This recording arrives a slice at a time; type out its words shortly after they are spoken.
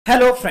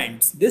Hello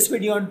friends, this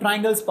video on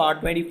triangles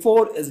part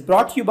 24 is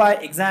brought to you by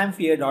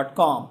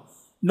examfear.com.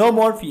 No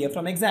more fear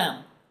from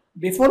exam.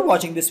 Before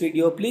watching this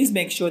video, please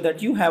make sure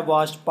that you have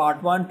watched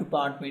part 1 to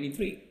part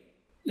 23.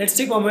 Let's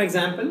take one more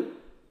example.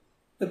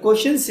 The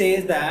question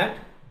says that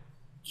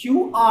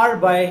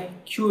QR by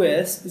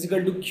QS is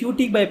equal to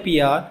QT by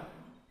PR.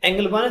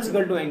 Angle 1 is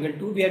equal to angle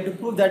 2. We have to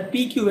prove that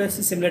PQS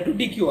is similar to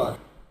DQR.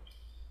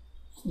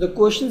 The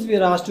questions we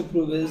are asked to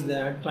prove is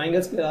that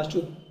triangles we are asked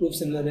to prove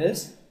similar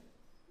is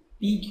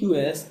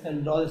PQS.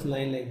 I'll draw this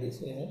line like this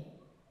here.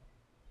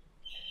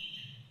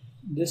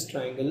 This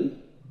triangle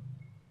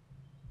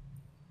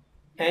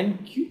and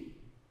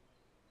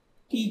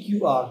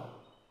TQR,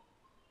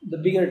 the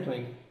bigger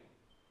triangle.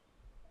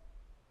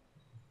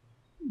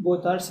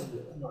 Both are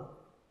similar or not.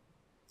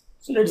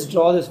 So let's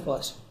draw this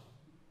first.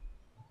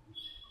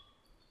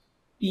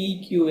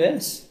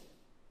 PQS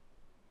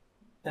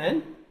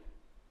and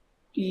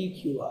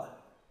TQR.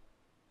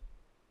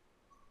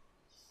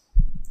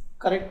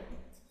 Correct?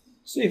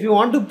 So if you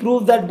want to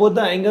prove that both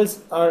the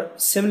angles are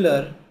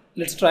similar,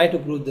 let's try to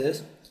prove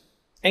this.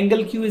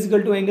 Angle Q is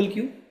equal to angle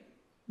Q.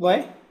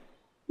 Why?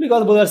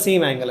 Because both are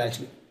same angle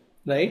actually,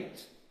 right?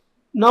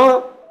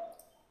 Now,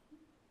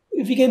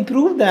 if we can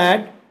prove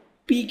that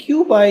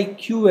PQ by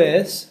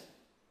QS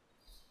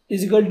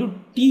is equal to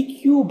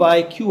TQ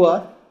by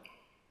QR,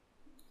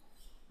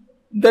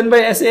 then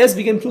by SAS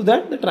we can prove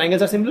that the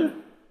triangles are similar.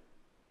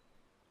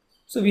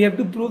 So we have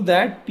to prove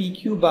that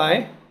PQ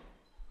by,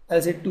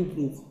 as it to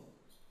prove.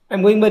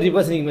 I'm going by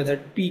reverse engineering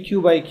method.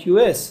 PQ by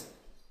QS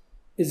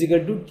is equal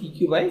to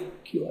TQ by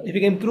QR. If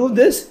we can prove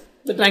this,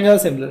 the triangles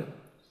are similar.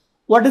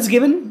 What is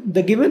given?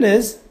 The given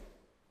is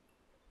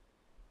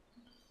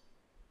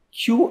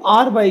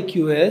QR by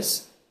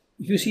QS.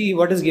 If you see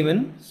what is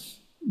given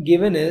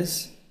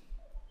is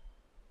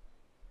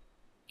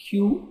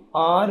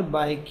QR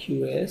by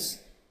QS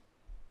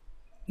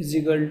is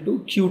equal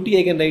to QT.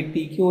 I can write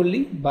TQ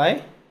only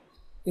by,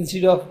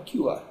 instead of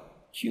QR,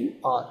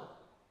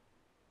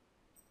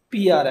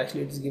 PR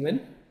actually it is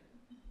given,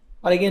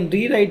 or I can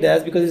rewrite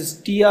that because it's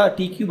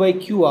TQ by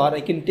QR.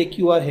 I can take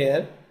QR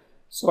here.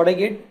 So what I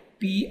get,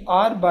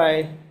 PR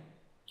by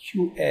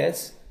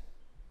QS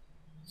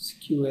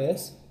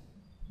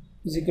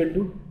is equal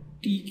to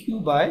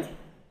TQ by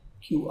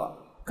QR.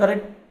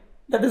 Correct?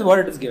 That is what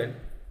it is given.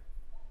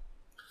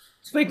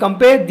 So if I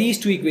compare these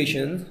two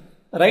equations,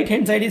 right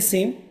hand side is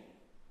same,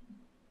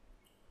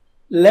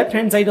 left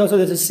hand side also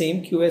this is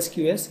same,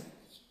 QS,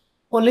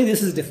 only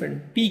this is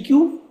different.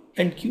 PQ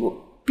and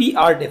P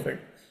are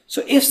different.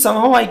 So if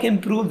somehow I can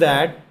prove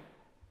that,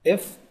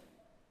 if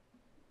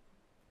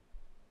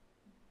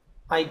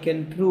I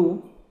can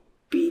prove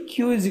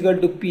PQ is equal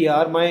to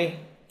PR, my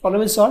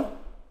problem is solved.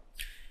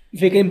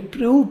 If I can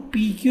prove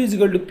PQ is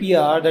equal to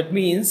PR, that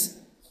means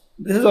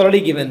this is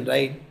already given,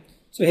 right?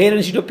 So here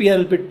instead of PR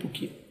I'll put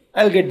PQ.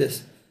 I'll get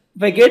this.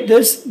 If I get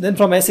this, then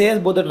from SAS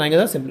both the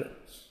triangles are similar.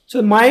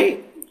 So my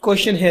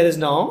question here is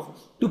now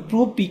to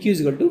prove PQ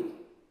is equal to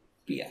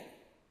PR.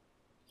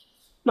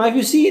 Now if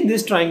you see in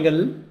this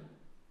triangle,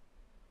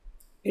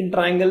 in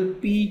triangle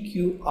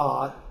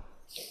PQR,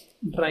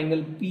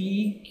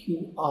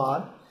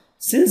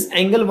 since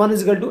angle 1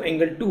 is equal to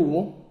angle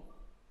 2,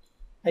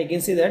 I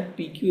can say that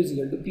PQ is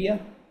equal to PR.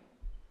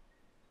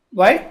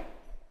 Why?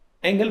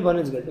 Angle 1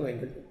 is equal to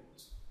angle 2.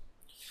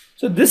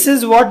 So this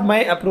is what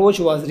my approach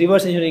was,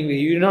 reverse engineering way.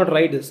 You did not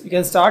write this. You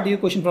can start your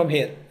question from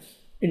here.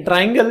 In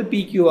triangle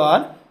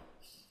PQR,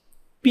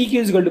 PQ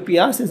is equal to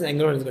PR since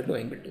angle 1 is equal to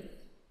angle 2.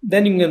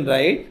 Then you can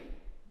write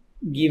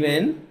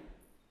given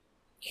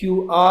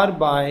QR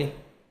by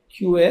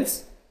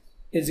QS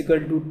is equal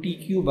to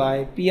TQ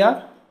by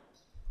PR.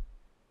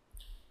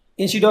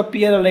 Instead of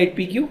PR I'll write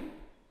PQ.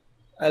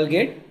 I'll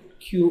get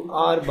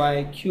QR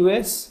by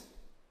QS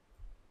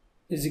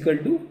is equal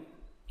to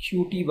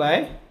QT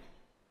by,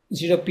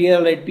 instead of PR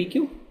I'll write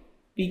PQ.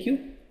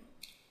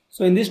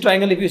 So in this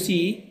triangle if you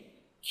see,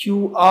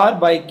 QR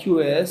by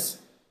QS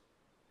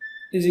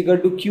is equal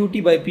to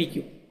QT by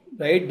PQ,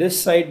 right?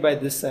 This side by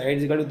this side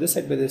is equal to this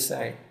side by this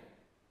side.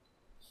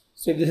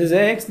 So if this is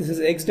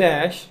X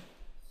dash,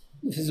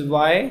 this is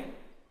Y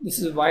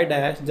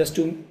dash, just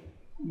to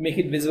make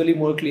it visually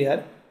more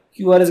clear,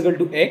 QR is equal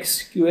to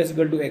X, QS is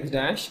equal to X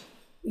dash,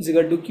 is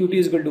equal to QT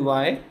is equal to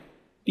Y,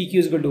 PQ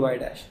is equal to Y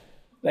dash,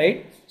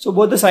 right? So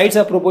both the sides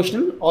are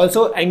proportional,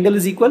 also angle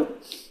is equal,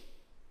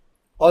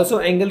 also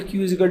angle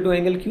Q is equal to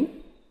angle Q.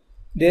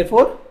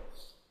 Therefore,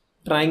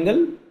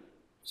 triangle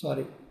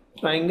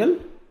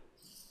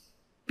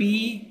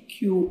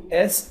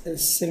PQS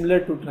is similar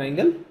to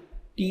triangle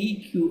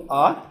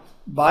TQR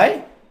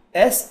by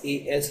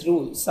SAS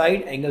rule,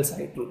 side angle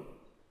side rule.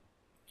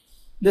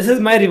 This is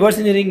my reverse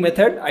engineering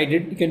method.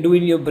 You can do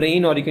in your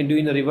brain or you can do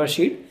in a reverse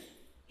sheet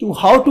to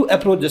how to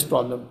approach this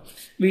problem.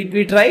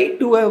 We tried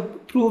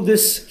to prove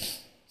this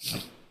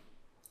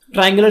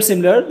triangular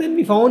similar. Then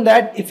we found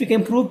that if we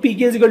can prove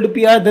PQ is equal to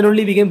PR, then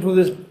only we can prove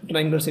this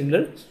triangular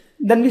similar.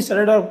 Then we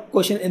started our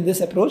question in this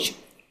approach,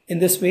 in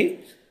this way.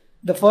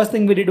 The first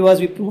thing we did was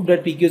we proved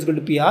that PQ is equal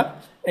to PR,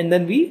 and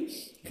then we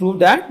prove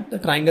that the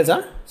triangles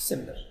are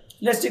similar.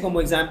 Let's take one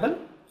more example.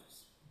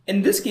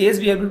 In this case,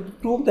 we have to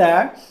prove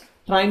that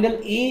triangle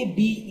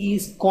AB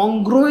is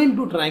congruent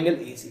to triangle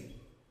AC.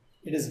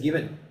 It is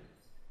given.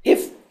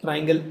 If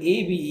triangle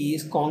ABE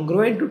is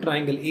congruent to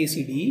triangle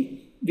ACD,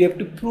 we have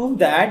to prove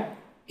that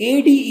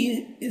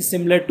ADE is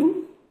similar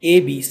to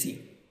ABC.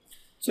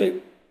 So if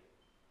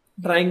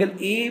triangle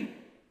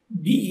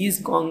AB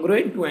is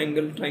congruent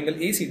to triangle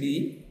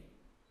ACD,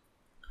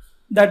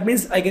 that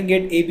means I can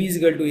get AB is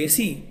equal to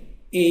AC,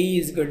 AE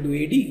is equal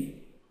to AD,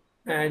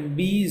 and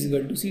B is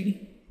equal to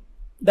CD.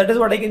 That is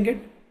what I can get.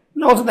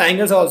 And also the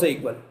angles are also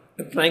equal.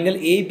 If triangle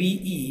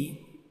ABE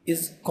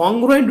is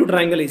congruent to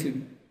triangle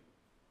ACD,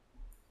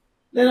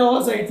 then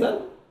all sides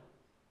are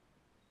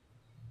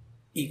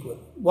equal.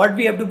 What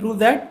we have to prove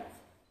that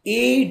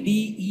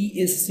ADE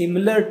is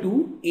similar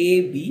to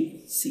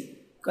ABC.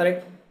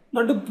 Correct?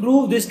 Now to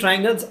prove these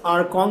triangles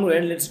are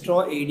congruent, let's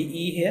draw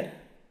ADE here.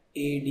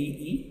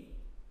 ADE.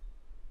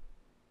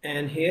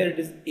 And here it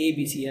is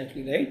ABC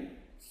actually, right?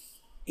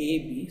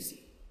 ABC.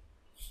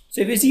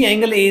 So if you see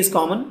angle A is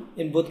common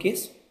in both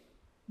cases,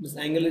 this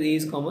angle A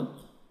is common.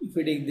 If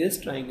we take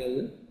this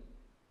triangle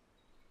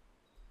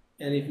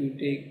and if you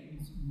take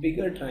this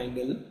bigger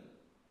triangle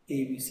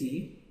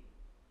ABC,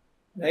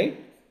 right?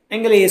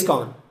 Angle A is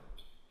common.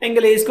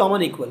 Angle A is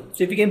common equal.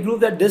 So if we can prove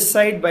that this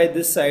side by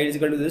this side is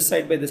equal to this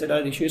side by this side,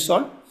 our issue is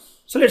solved.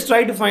 So let's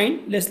try to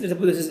find, let's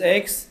suppose this is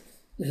X,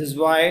 this is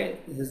Y,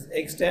 this is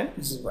X dash,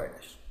 this is Y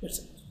dash. That's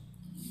it.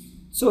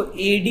 So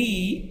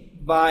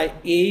AD by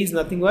A is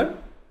nothing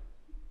but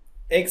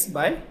X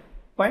by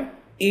Y.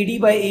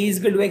 AD by A is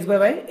equal to X by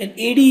Y, and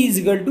AD is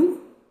equal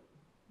to,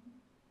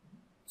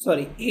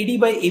 sorry, AD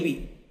by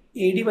AB.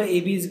 AD by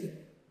AB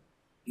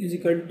is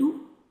equal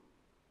to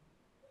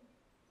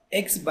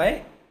X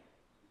by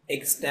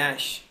X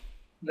dash,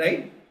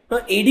 right? Now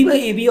AD by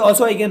AB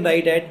also I can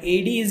write at AD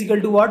is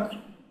equal to what?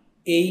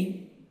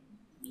 A.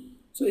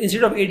 So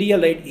instead of AD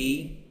I'll write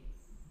A.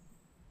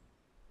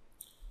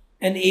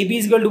 And AB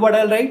is equal to what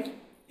I'll write?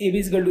 AB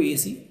is equal to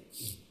AC.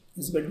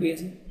 Is equal to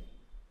AC.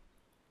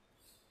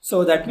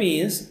 So that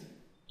means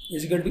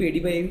is equal to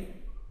AD by AB.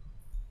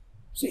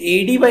 So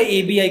AD by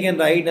AB I can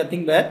write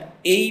nothing but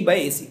AE by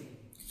AC.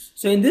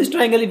 So in this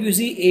triangle, if you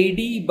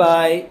see AD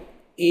by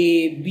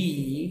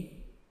AB,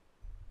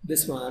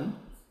 this one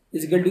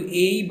is equal to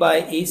AE by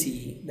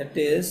AC, that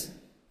is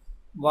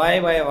Y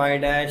by Y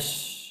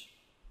dash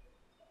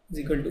is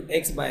equal to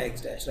X by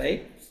X dash,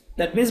 right?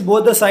 That means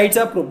both the sides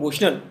are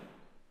proportional.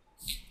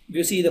 If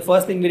you see, the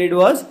first thing we did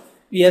was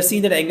we have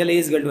seen that angle A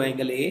is equal to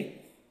angle A.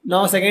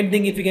 Now second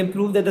thing, if we can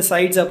prove that the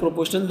sides are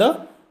proportional,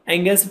 the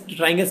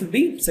triangles will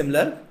be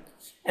similar.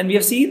 And we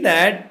have seen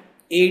that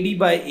AD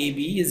by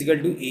AB is equal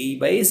to AE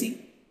by AC.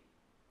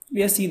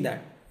 We have seen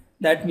that.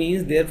 That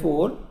means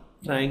therefore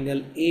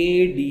triangle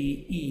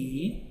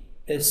ADE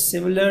is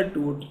similar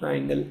to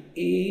triangle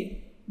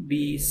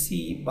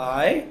ABC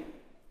by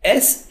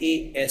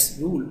SAS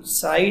rule,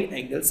 side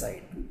angle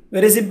side rule.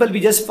 Very simple. We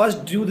just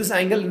first drew this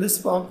angle in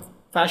this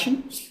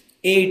fashion,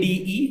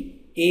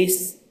 ADE,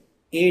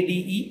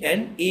 ADE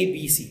and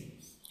ABC.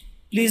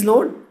 Please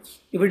note,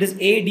 if it is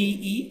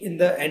ADE in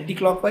the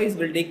anti-clockwise,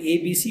 we'll take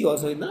ABC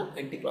also in the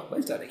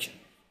anti-clockwise direction.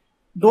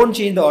 Don't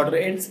change the order,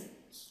 else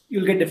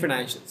you'll get different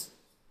answers.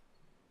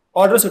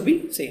 Order should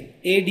be same.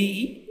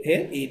 ADE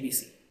here,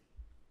 ABC.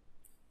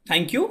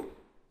 Thank you.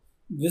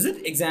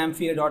 Visit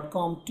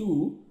examfear.com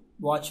to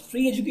watch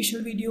free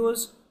educational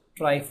videos,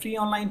 try free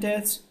online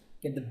tests,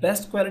 get the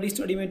best quality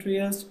study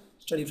materials,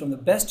 study from the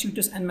best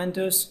tutors and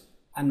mentors,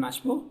 and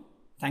much more.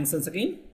 Thanks once again.